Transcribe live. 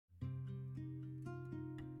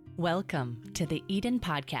Welcome to the Eden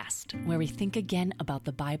Podcast, where we think again about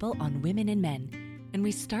the Bible on women and men, and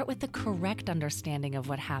we start with the correct understanding of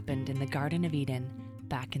what happened in the Garden of Eden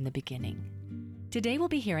back in the beginning. Today we'll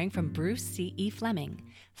be hearing from Bruce C. E. Fleming,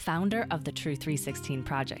 founder of the True 316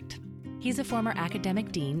 Project. He's a former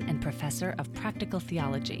academic dean and professor of practical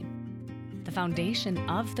theology. The foundation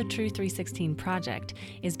of the True 316 Project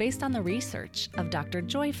is based on the research of Dr.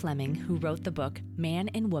 Joy Fleming, who wrote the book Man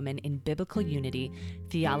and Woman in Biblical Unity,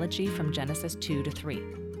 Theology from Genesis 2 to 3.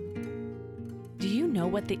 Do you know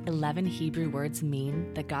what the 11 Hebrew words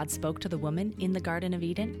mean that God spoke to the woman in the Garden of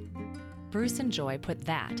Eden? Bruce and Joy put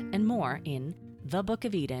that and more in The Book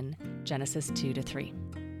of Eden, Genesis 2 to 3.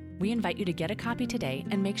 We invite you to get a copy today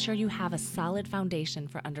and make sure you have a solid foundation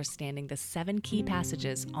for understanding the 7 key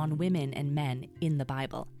passages on women and men in the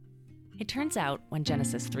Bible. It turns out when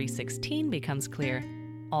Genesis 3:16 becomes clear,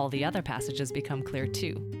 all the other passages become clear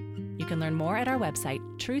too. You can learn more at our website,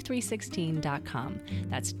 true316.com.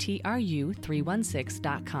 That's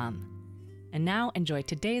TRU316.com. And now enjoy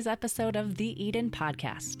today's episode of the Eden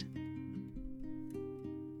Podcast.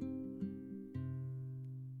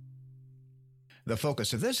 The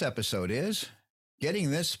focus of this episode is getting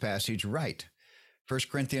this passage right. 1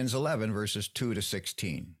 Corinthians 11, verses 2 to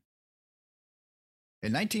 16.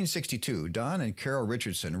 In 1962, Don and Carol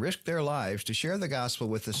Richardson risked their lives to share the gospel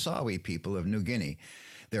with the Sawi people of New Guinea.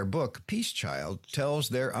 Their book, Peace Child, tells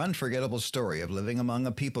their unforgettable story of living among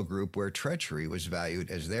a people group where treachery was valued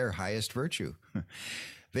as their highest virtue.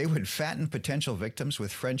 They would fatten potential victims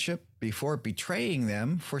with friendship before betraying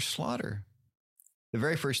them for slaughter. The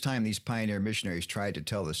very first time these pioneer missionaries tried to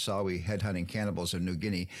tell the Sawi headhunting cannibals of New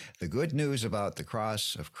Guinea the good news about the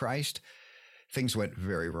cross of Christ, things went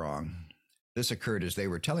very wrong. This occurred as they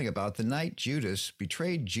were telling about the night Judas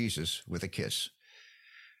betrayed Jesus with a kiss.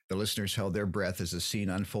 The listeners held their breath as the scene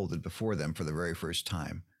unfolded before them for the very first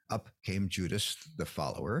time. Up came Judas, the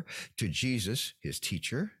follower, to Jesus, his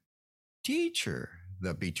teacher. "Teacher,"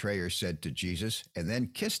 the betrayer said to Jesus, and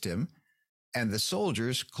then kissed him, and the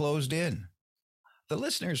soldiers closed in. The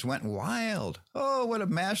listeners went wild. Oh, what a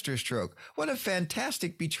masterstroke. What a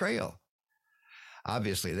fantastic betrayal.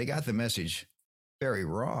 Obviously, they got the message very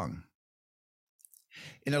wrong.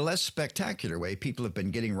 In a less spectacular way, people have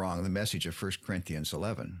been getting wrong the message of 1 Corinthians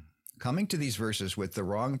 11. Coming to these verses with the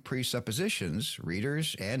wrong presuppositions,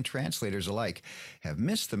 readers and translators alike have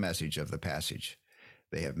missed the message of the passage.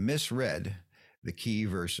 They have misread the key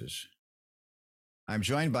verses. I'm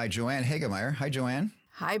joined by Joanne Hagemeyer. Hi, Joanne.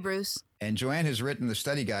 Hi, Bruce. And Joanne has written the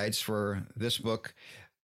study guides for this book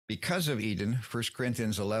because of Eden, 1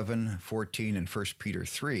 Corinthians 11, 14, and 1 Peter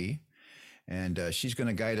 3. And she's going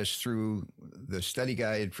to guide us through the study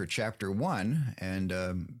guide for chapter 1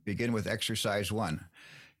 and begin with exercise 1.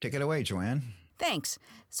 Take it away, Joanne. Thanks.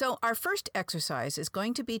 So our first exercise is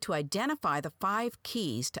going to be to identify the 5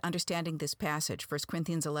 keys to understanding this passage, 1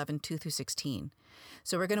 Corinthians 11, 2 through 16.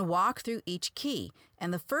 So we're going to walk through each key.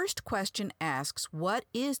 And the first question asks, what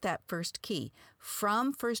is that first key?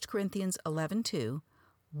 From 1 Corinthians 11, 2,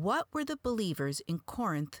 what were the believers in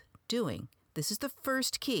Corinth doing? This is the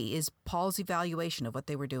first key, is Paul's evaluation of what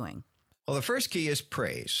they were doing. Well, the first key is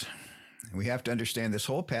praise. We have to understand this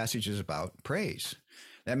whole passage is about praise.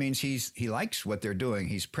 That means he likes what they're doing.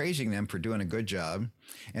 He's praising them for doing a good job.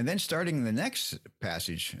 And then starting the next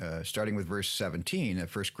passage, starting with verse 17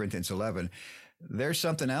 of 1 Corinthians 11, there's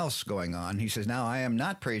something else going on. He says, now I am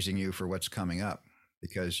not praising you for what's coming up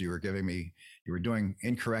because you were doing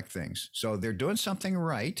incorrect things. So they're doing something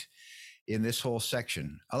right in this whole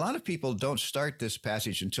section. A lot of people don't start this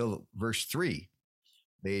passage until verse 3.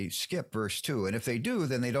 They skip verse 2. And if they do,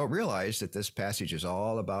 then they don't realize that this passage is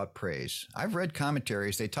all about praise. I've read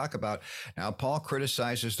commentaries. They talk about, now Paul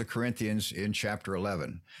criticizes the Corinthians in chapter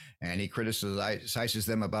 11, and he criticizes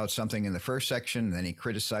them about something in the first section, and then he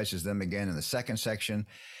criticizes them again in the second section.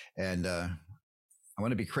 And I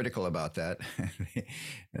want to be critical about that.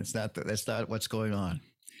 That's not what's going on.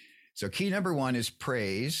 So key number 1 is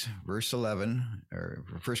praise. Verse 11, or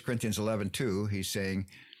 1 Corinthians 11, 2, he's saying,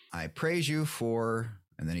 I praise you for...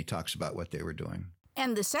 And then he talks about what they were doing.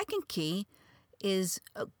 And the second key is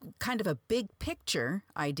kind of a big picture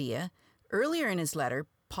idea. Earlier in his letter,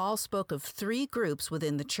 Paul spoke of 3 groups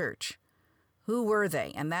within the church. Who were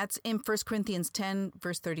they? And that's in 1 Corinthians 10,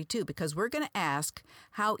 verse 32, because we're going to ask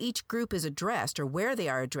how each group is addressed or where they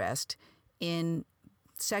are addressed in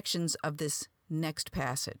sections of this next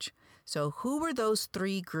passage. So who were those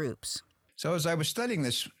 3 groups? So as I was studying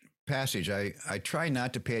this passage, I try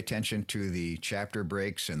not to pay attention to the chapter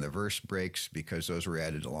breaks and the verse breaks because those were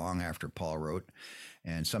added long after Paul wrote.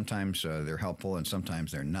 And sometimes they're helpful and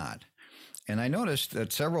sometimes they're not. And I noticed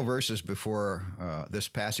that several verses before this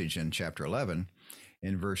passage in chapter 11,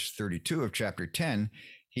 in verse 32 of chapter 10,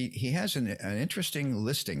 he has an interesting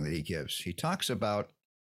listing that he gives. He talks about,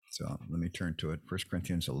 so let me turn to it, 1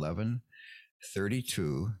 Corinthians 11,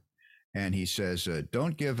 32. And he says,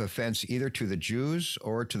 don't give offense either to the Jews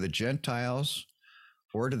or to the Gentiles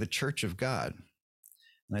or to the church of God.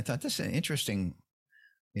 And I thought this is an interesting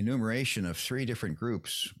enumeration of three different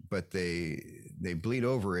groups, but they bleed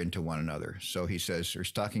over into one another. So he says,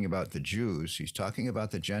 he's talking about the Jews, he's talking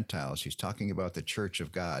about the Gentiles, he's talking about the church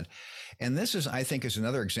of God. And this is, I think, is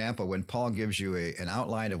another example when Paul gives you an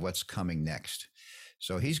outline of what's coming next.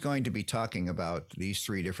 So he's going to be talking about these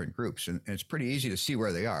three different groups, and it's pretty easy to see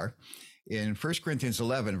where they are. In 1 Corinthians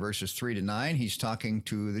 11, verses 3 to 9, he's talking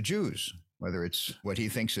to the Jews, whether it's what he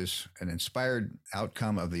thinks is an inspired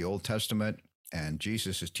outcome of the Old Testament and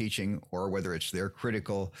Jesus' teaching, or whether it's their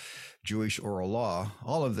critical Jewish oral law.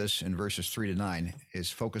 All of this in verses 3 to 9 is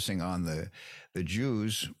focusing on the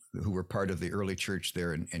Jews who were part of the early church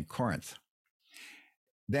there in Corinth.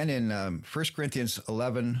 Then in 1 Corinthians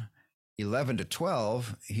 11 to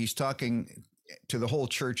 12, he's talking to the whole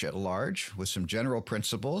church at large with some general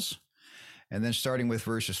principles. And then starting with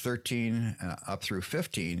verses 13 up through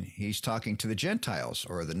 15, he's talking to the Gentiles,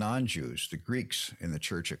 or the non-Jews, the Greeks in the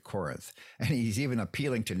church at Corinth. And he's even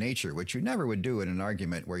appealing to nature, which you never would do in an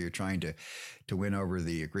argument where you're trying to win over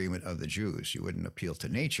the agreement of the Jews. You wouldn't appeal to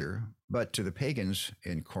nature, but to the pagans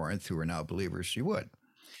in Corinth who are now believers, you would.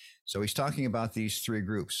 So he's talking about these three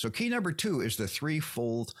groups. So key number 2 is the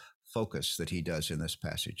threefold focus that he does in this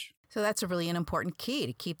passage. So that's an important key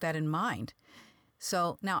to keep that in mind.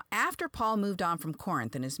 So now, after Paul moved on from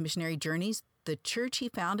Corinth in his missionary journeys, the church he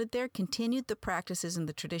founded there continued the practices and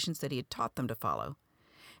the traditions that he had taught them to follow.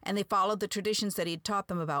 And they followed the traditions that he had taught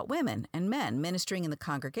them about women and men ministering in the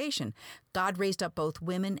congregation. God raised up both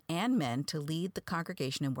women and men to lead the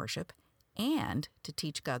congregation in worship and to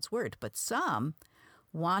teach God's word. But some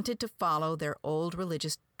wanted to follow their old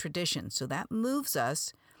religious traditions. So that moves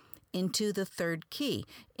us into the third key.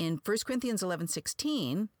 In 1 Corinthians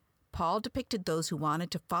 11:16, Paul depicted those who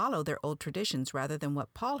wanted to follow their old traditions rather than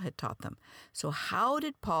what Paul had taught them. So how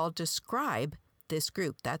did Paul describe this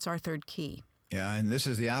group? That's our third key. Yeah, and this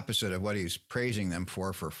is the opposite of what he's praising them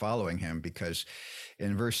for following him, because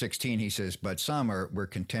in verse 16 he says, but some were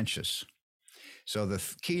contentious. So the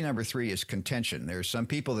key number 3 is contention. There's some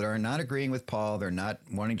people that are not agreeing with Paul. They're not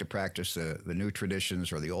wanting to practice the new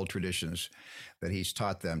traditions or the old traditions that he's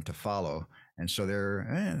taught them to follow. And so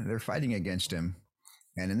they're fighting against him.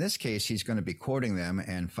 And in this case, he's going to be quoting them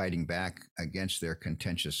and fighting back against their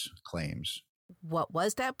contentious claims. What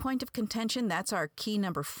was that point of contention? That's our key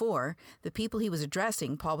number 4. The people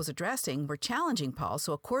Paul was addressing, were challenging Paul.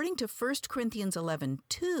 So according to 1 Corinthians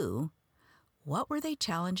 11:2, what were they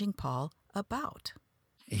challenging Paul about?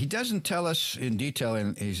 He doesn't tell us in detail,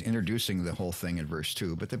 and he's introducing the whole thing in verse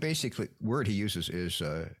 2, but the basic word he uses is,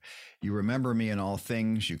 you remember me in all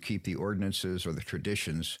things, you keep the ordinances or the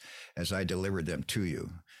traditions as I delivered them to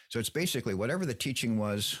you. So it's basically whatever the teaching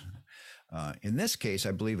was. In this case,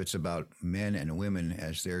 I believe it's about men and women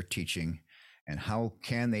as they're teaching, and how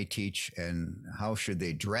can they teach, and how should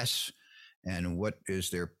they dress, and what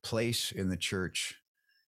is their place in the church.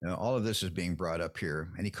 All of this is being brought up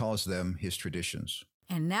here, and he calls them his traditions.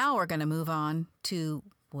 And now we're going to move on to,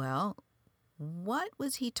 well, what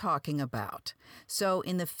was he talking about? So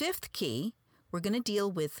in the 5th key, we're going to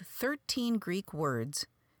deal with 13 Greek words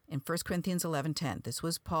in 1 Corinthians 11:10. This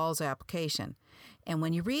was Paul's application. And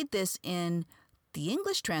when you read this in the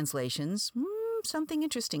English translations, something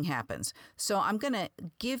interesting happens. So I'm going to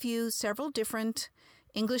give you several different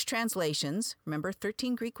English translations. Remember,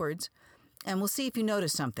 13 Greek words. And we'll see if you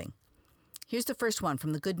notice something. Here's the first one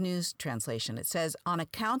from the Good News translation. It says, on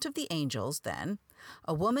account of the angels, then,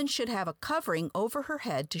 a woman should have a covering over her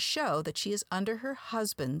head to show that she is under her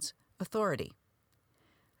husband's authority.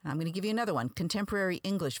 And I'm going to give you another one, Contemporary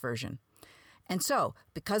English Version. And so,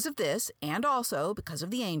 because of this, and also because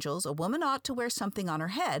of the angels, a woman ought to wear something on her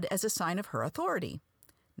head as a sign of her authority.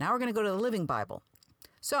 Now we're going to go to the Living Bible.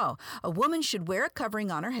 So, a woman should wear a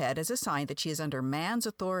covering on her head as a sign that she is under man's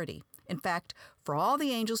authority. In fact, for all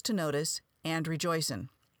the angels to notice and rejoice in.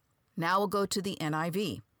 Now we'll go to the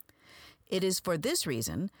NIV. It is for this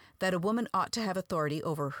reason that a woman ought to have authority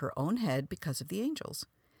over her own head because of the angels.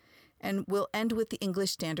 And we'll end with the English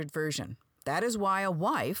Standard Version. That is why a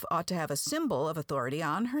wife ought to have a symbol of authority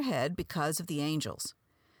on her head because of the angels.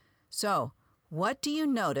 So, what do you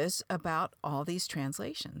notice about all these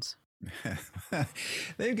translations?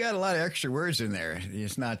 They've got a lot of extra words in there.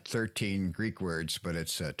 It's not 13 Greek words, but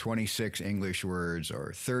it's 26 English words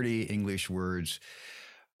or 30 English words.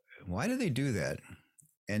 why do they do that?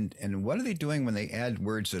 And what are they doing when they add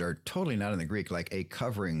words that are totally not in the Greek, like a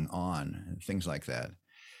covering on and things like that?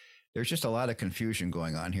 There's just a lot of confusion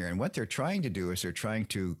going on here. And what they're trying to do is they're trying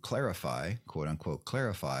to clarify, quote unquote,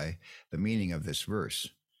 clarify the meaning of this verse.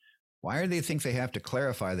 Why do they think they have to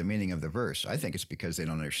clarify the meaning of the verse? I think it's because they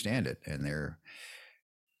don't understand it. And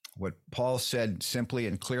what Paul said simply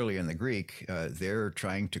and clearly in the Greek, they're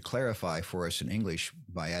trying to clarify for us in English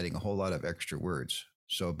by adding a whole lot of extra words.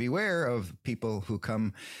 So beware of people who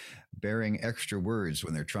come bearing extra words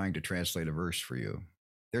when they're trying to translate a verse for you.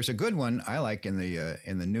 There's a good one I like in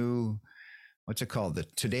the new, what's it called? The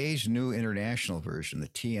Today's New International Version, the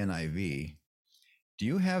TNIV. Do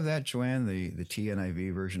you have that, Joanne, the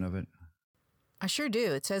TNIV version of it? I sure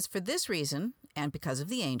do. It says, for this reason, and because of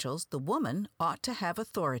the angels, the woman ought to have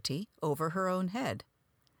authority over her own head.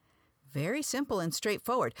 Very simple and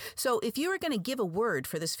straightforward. So if you were going to give a word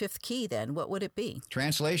for this fifth key, then what would it be?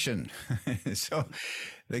 Translation. So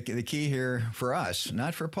the key here for us,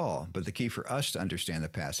 not for Paul, but the key for us to understand the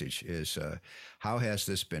passage is how has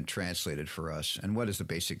this been translated for us, and what does the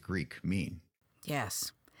basic Greek mean?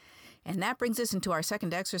 Yes. And that brings us into our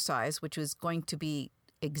second exercise, which is going to be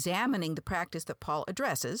examining the practice that Paul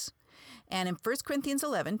addresses. And in 1 Corinthians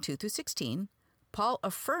 11, 2 through 16, Paul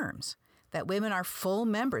affirms that women are full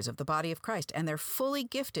members of the body of Christ, and they're fully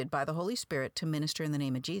gifted by the Holy Spirit to minister in the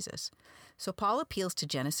name of Jesus. So Paul appeals to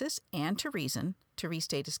Genesis and to reason to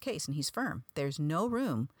restate his case, and he's firm. There's no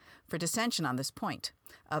room for dissension on this point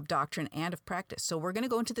of doctrine and of practice. So we're going to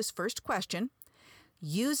go into this first question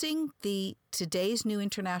using the Today's New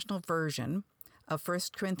International Version of 1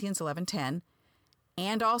 Corinthians 11:10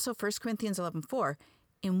 and also 1 Corinthians 11:4.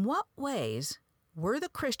 In what ways were the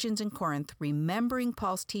Christians in Corinth remembering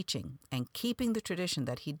Paul's teaching and keeping the tradition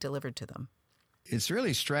that he delivered to them? It's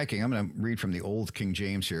really striking. I'm going to read from the Old King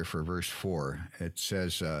James here for verse 4. It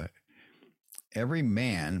says, every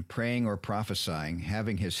man praying or prophesying,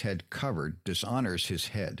 having his head covered, dishonors his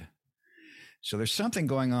head. So there's something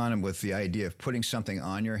going on with the idea of putting something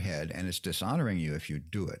on your head, and it's dishonoring you if you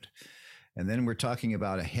do it. And then we're talking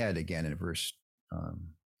about a head again in verse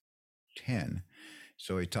 10.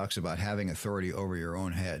 So he talks about having authority over your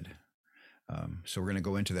own head. So we're going to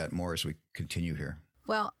go into that more as we continue here.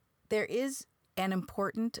 Well, there is an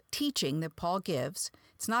important teaching that Paul gives.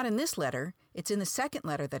 It's not in this letter. It's in the second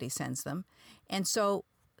letter that he sends them. And so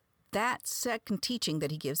that second teaching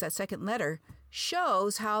that he gives, that second letter,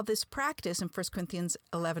 shows how this practice in 1 Corinthians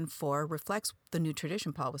 11:4 reflects the new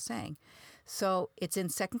tradition Paul was saying. So it's in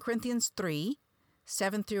 2 Corinthians 3,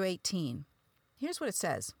 7 through 18. Here's what it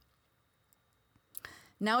says.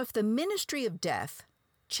 Now, if the ministry of death,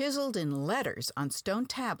 chiseled in letters on stone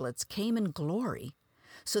tablets, came in glory,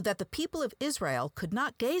 so that the people of Israel could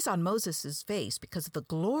not gaze on Moses' face because of the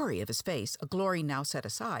glory of his face, a glory now set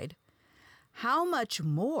aside, how much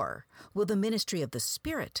more will the ministry of the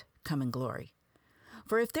Spirit come in glory?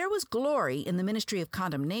 For if there was glory in the ministry of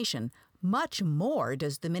condemnation, much more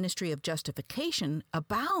does the ministry of justification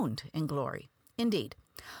abound in glory. Indeed,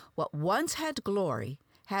 what once had glory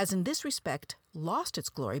has in this respect lost its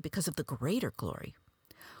glory because of the greater glory.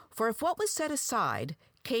 For if what was set aside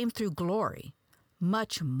came through glory,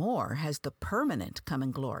 much more has the permanent come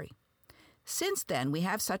in glory. Since then we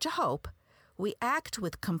have such a hope, we act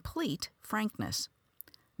with complete frankness.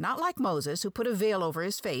 Not like Moses, who put a veil over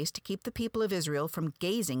his face to keep the people of Israel from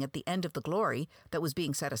gazing at the end of the glory that was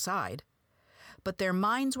being set aside. But their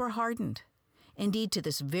minds were hardened. Indeed, to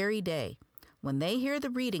this very day, when they hear the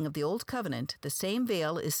reading of the Old Covenant, the same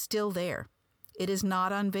veil is still there. It is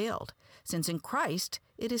not unveiled, since in Christ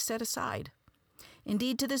it is set aside.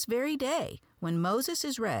 Indeed, to this very day, when Moses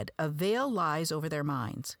is read, a veil lies over their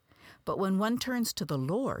minds. But when one turns to the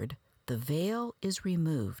Lord, the veil is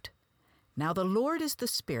removed. Now the Lord is the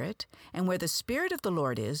Spirit, and where the Spirit of the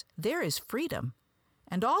Lord is, there is freedom.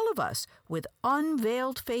 And all of us, with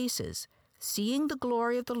unveiled faces, seeing the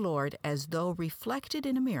glory of the Lord as though reflected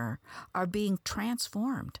in a mirror, are being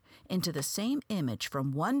transformed into the same image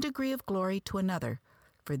from one degree of glory to another,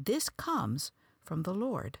 for this comes from the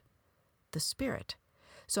Lord, the Spirit.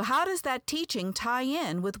 So how does that teaching tie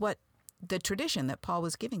in with what the tradition that Paul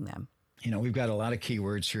was giving them? You know, we've got a lot of key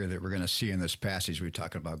words here that we're going to see in this passage. We're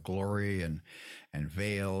talking about glory and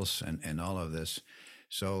veils and all of this.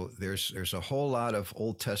 So there's a whole lot of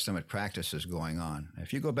Old Testament practices going on.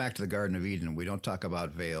 If you go back to the Garden of Eden, we don't talk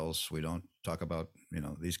about veils. We don't talk about,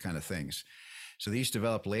 these kind of things. So these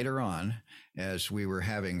developed later on as we were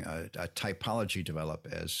having a typology develop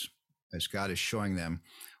as God is showing them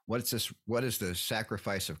what does the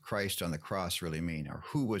sacrifice of Christ on the cross really mean? Or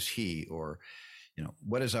who was he? Or,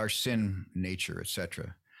 what is our sin nature,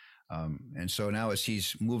 etc. And so now as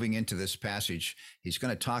he's moving into this passage, he's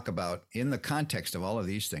going to talk about, in the context of all of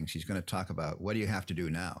these things, he's going to talk about what do you have to do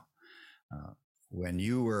now? When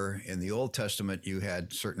you were in the Old Testament, you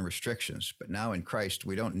had certain restrictions, but now in Christ,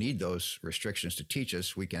 we don't need those restrictions to teach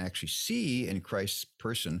us. We can actually see in Christ's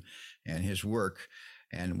person and his work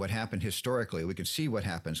and what happened historically. We can see what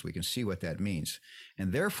happens. We can see what that means.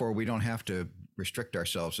 And therefore, we don't have to restrict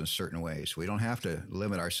ourselves in certain ways. We don't have to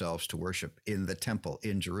limit ourselves to worship in the temple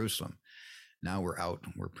in Jerusalem. Now we're out,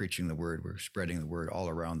 we're preaching the word, we're spreading the word all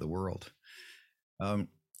around the world.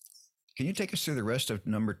 Can you take us through the rest of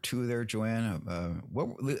number 2 there, Joanne?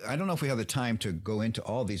 I don't know if we have the time to go into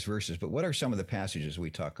all these verses, but what are some of the passages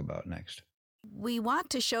we talk about next? We want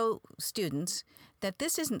to show students that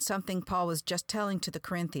this isn't something Paul was just telling to the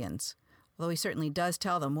Corinthians, although he certainly does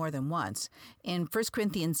tell them more than once. In 1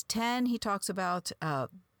 Corinthians 10, he talks about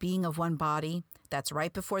being of one body. That's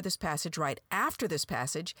right before this passage. Right after this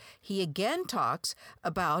passage, he again talks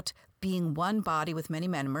about being one body with many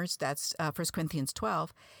members. That's 1 Corinthians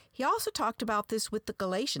 12. He also talked about this with the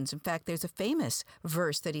Galatians. In fact, there's a famous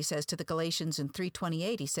verse that he says to the Galatians in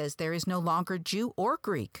 3:28. He says, there is no longer Jew or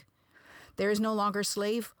Greek. There is no longer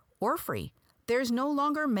slave or free. There is no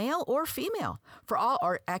longer male or female. For all,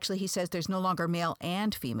 or actually he says there's no longer male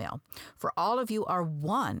and female. For all of you are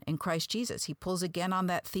one in Christ Jesus. He pulls again on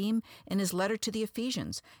that theme in his letter to the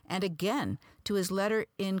Ephesians and again to his letter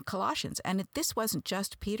in Colossians. And this wasn't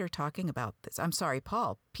just Peter talking about this.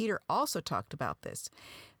 Paul. Peter also talked about this.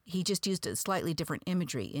 He just used a slightly different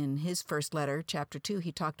imagery. In his first letter, chapter 2,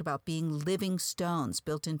 he talked about being living stones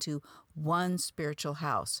built into one spiritual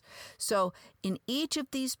house. So in each of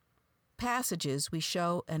these passages, we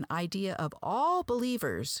show an idea of all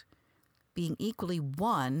believers being equally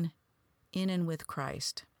one in and with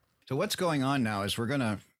Christ. So what's going on now is we're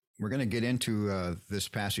gonna get into this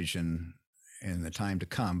passage in the time to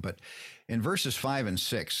come. But in verses 5 and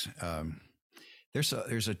 6,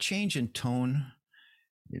 there's a change in tone.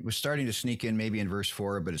 It was starting to sneak in maybe in verse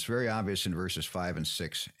 4, but it's very obvious in verses 5 and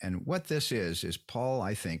 6. And what this is Paul,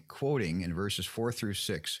 I think, quoting in verses 4 through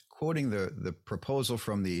 6, quoting the proposal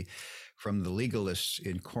from the legalists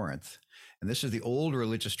in Corinth. And this is the old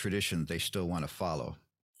religious tradition they still want to follow.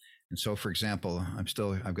 And so, for example,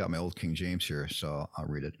 I've got my old King James here, so I'll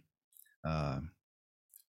read it.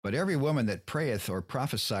 But every woman that prayeth or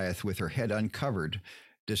prophesieth with her head uncovered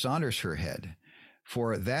dishonors her head.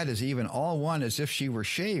 For that is even all one as if she were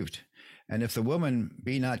shaved. And if the woman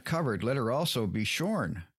be not covered, let her also be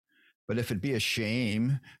shorn. But if it be a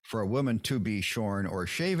shame for a woman to be shorn or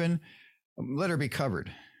shaven, let her be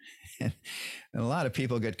covered. And a lot of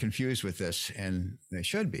people get confused with this, and they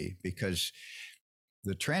should be, because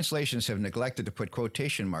the translations have neglected to put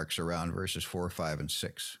quotation marks around verses 4, 5, and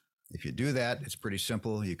 6. If you do that, it's pretty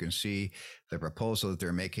simple. You can see the proposal that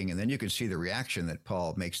they're making, and then you can see the reaction that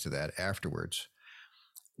Paul makes to that afterwards.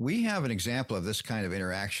 We have an example of this kind of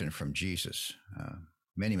interaction from Jesus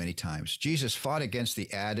many, many times. Jesus fought against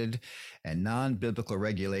the added and non-biblical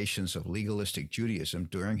regulations of legalistic Judaism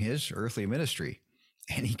during his earthly ministry,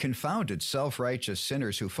 and he confounded self-righteous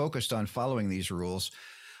sinners who focused on following these rules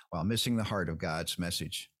while missing the heart of God's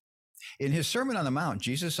message. In his Sermon on the Mount,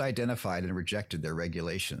 Jesus identified and rejected their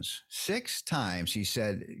regulations. 6 times he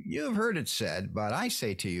said, "You have heard it said, but I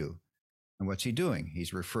say to you." And what's he doing?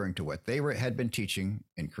 He's referring to what they had been teaching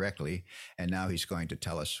incorrectly, and now he's going to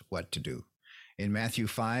tell us what to do. In Matthew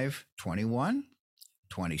 5, 21,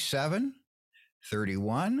 27,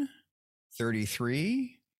 31,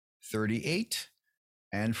 33, 38,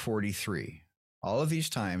 and 43. All of these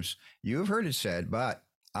times, you have heard it said, but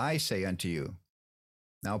I say unto you.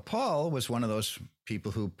 Now, Paul was one of those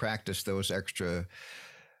people who practiced those extra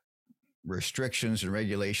restrictions and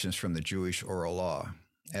regulations from the Jewish oral law.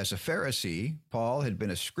 As a Pharisee, Paul had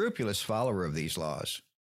been a scrupulous follower of these laws,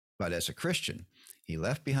 but as a Christian, he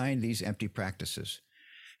left behind these empty practices.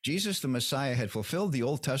 Jesus, the Messiah, had fulfilled the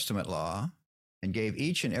Old Testament law and gave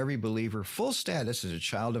each and every believer full status as a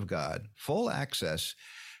child of God, full access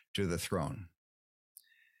to the throne.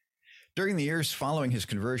 During the years following his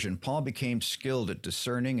conversion, Paul became skilled at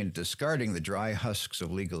discerning and discarding the dry husks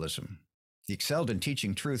of legalism. He excelled in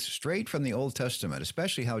teaching truth straight from the Old Testament,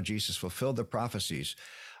 especially how Jesus fulfilled the prophecies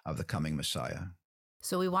of the coming Messiah.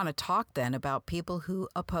 So we want to talk then about people who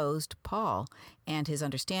opposed Paul and his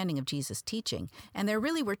understanding of Jesus' teaching. And there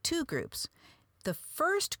really were 2 groups. The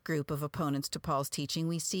first group of opponents to Paul's teaching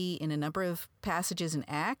we see in a number of passages in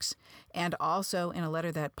Acts and also in a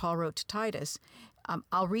letter that Paul wrote to Titus.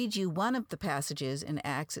 I'll read you one of the passages in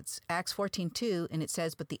Acts. It's Acts 14:2, and it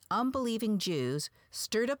says, "But the unbelieving Jews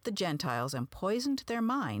stirred up the Gentiles and poisoned their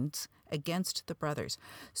minds against the brothers."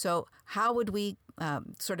 So how would we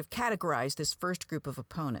sort of categorize this first group of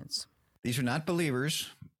opponents? These are not believers.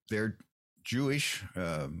 They're Jewish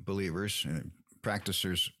believers,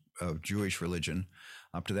 practicers of Jewish religion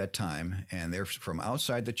up to that time. And they're from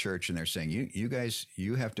outside the church, and they're saying, you guys,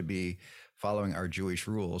 you have to be following our Jewish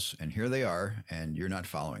rules. And here they are, and you're not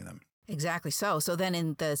following them. Exactly so. So then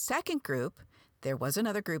in the second group, there was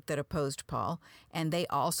another group that opposed Paul, and they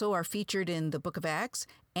also are featured in the book of Acts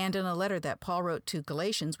and in a letter that Paul wrote to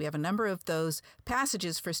Galatians. We have a number of those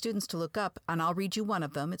passages for students to look up, and I'll read you one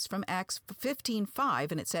of them. It's from Acts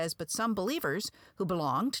 15:5, and it says, "But some believers who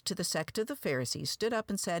belonged to the sect of the Pharisees stood up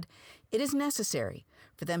and said, 'It is necessary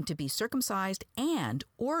for them to be circumcised and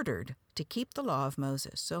ordered to keep the law of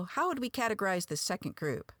Moses.'" So how would we categorize the second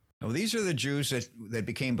group? Well, these are the Jews that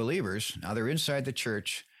became believers. Now they're inside the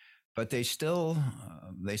church, but they still,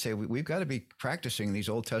 they say, we've got to be practicing these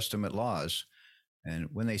Old Testament laws. And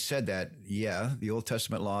when they said that, yeah, the Old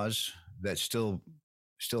Testament laws that still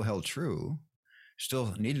held true,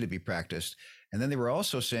 still needed to be practiced. And then they were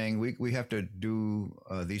also saying, we have to do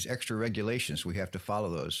these extra regulations. We have to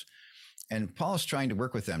follow those. And Paul's trying to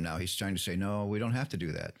work with them now. He's trying to say, no, we don't have to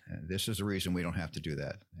do that. This is the reason we don't have to do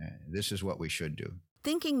that. This is what we should do.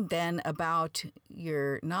 Thinking then about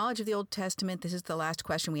your knowledge of the Old Testament, this is the last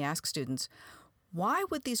question we ask students. Why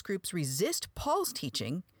would these groups resist Paul's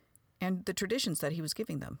teaching and the traditions that he was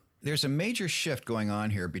giving them? There's a major shift going on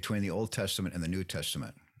here between the Old Testament and the New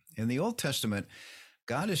Testament. In the Old Testament,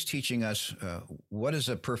 God is teaching us what is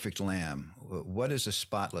a perfect lamb? What is a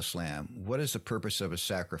spotless lamb? What is the purpose of a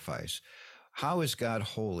sacrifice? How is God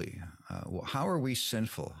holy? How are we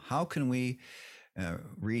sinful? How can we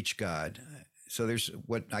reach God? So there's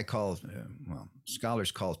what I call, scholars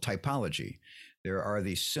call typology. There are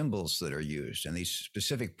these symbols that are used and these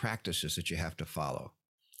specific practices that you have to follow.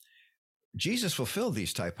 Jesus fulfilled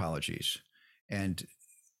these typologies, and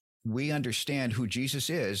we understand who Jesus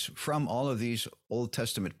is from all of these Old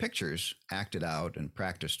Testament pictures acted out and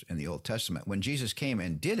practiced in the Old Testament. When Jesus came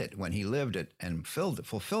and did it, when he lived it and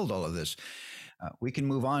fulfilled all of this, we can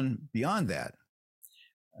move on beyond that.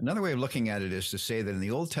 Another way of looking at it is to say that in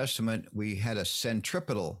the Old Testament, we had a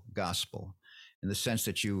centripetal gospel in the sense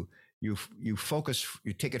that you focus,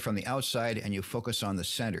 you take it from the outside and you focus on the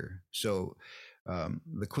center. So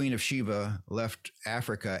the Queen of Sheba left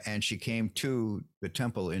Africa and she came to the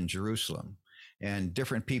temple in Jerusalem. And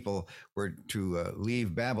different people were to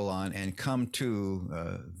leave Babylon and come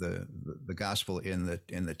to the gospel in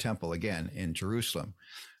the temple again in Jerusalem.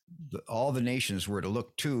 All the nations were to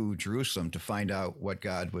look to Jerusalem to find out what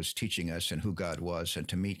God was teaching us and who God was and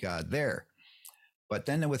to meet God there. But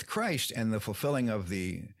then with Christ and the fulfilling of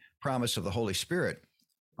the promise of the Holy Spirit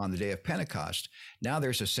on the day of Pentecost, now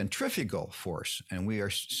there's a centrifugal force and we are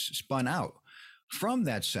spun out from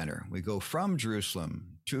that center. We go from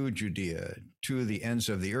Jerusalem to Judea to the ends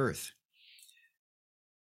of the earth.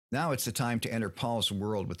 Now it's the time to enter Paul's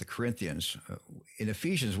world with the Corinthians. In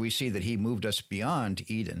Ephesians, we see that he moved us beyond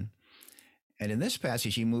Eden. And in this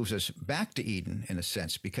passage, he moves us back to Eden, in a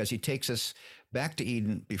sense, because he takes us back to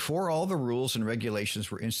Eden before all the rules and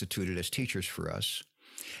regulations were instituted as teachers for us.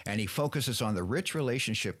 And he focuses on the rich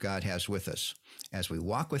relationship God has with us as we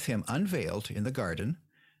walk with him unveiled in the garden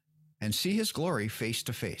and see his glory face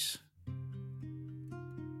to face.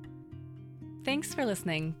 Thanks for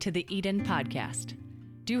listening to the Eden Podcast.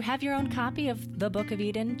 Do you have your own copy of the Book of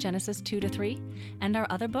Eden, Genesis 2-3, and our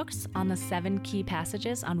other books on the 7 key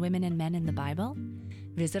passages on women and men in the Bible?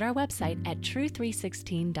 Visit our website at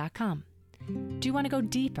true316.com. Do you want to go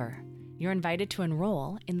deeper? You're invited to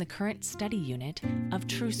enroll in the current study unit of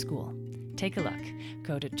True School. Take a look.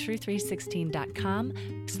 Go to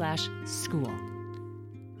true316.com/school.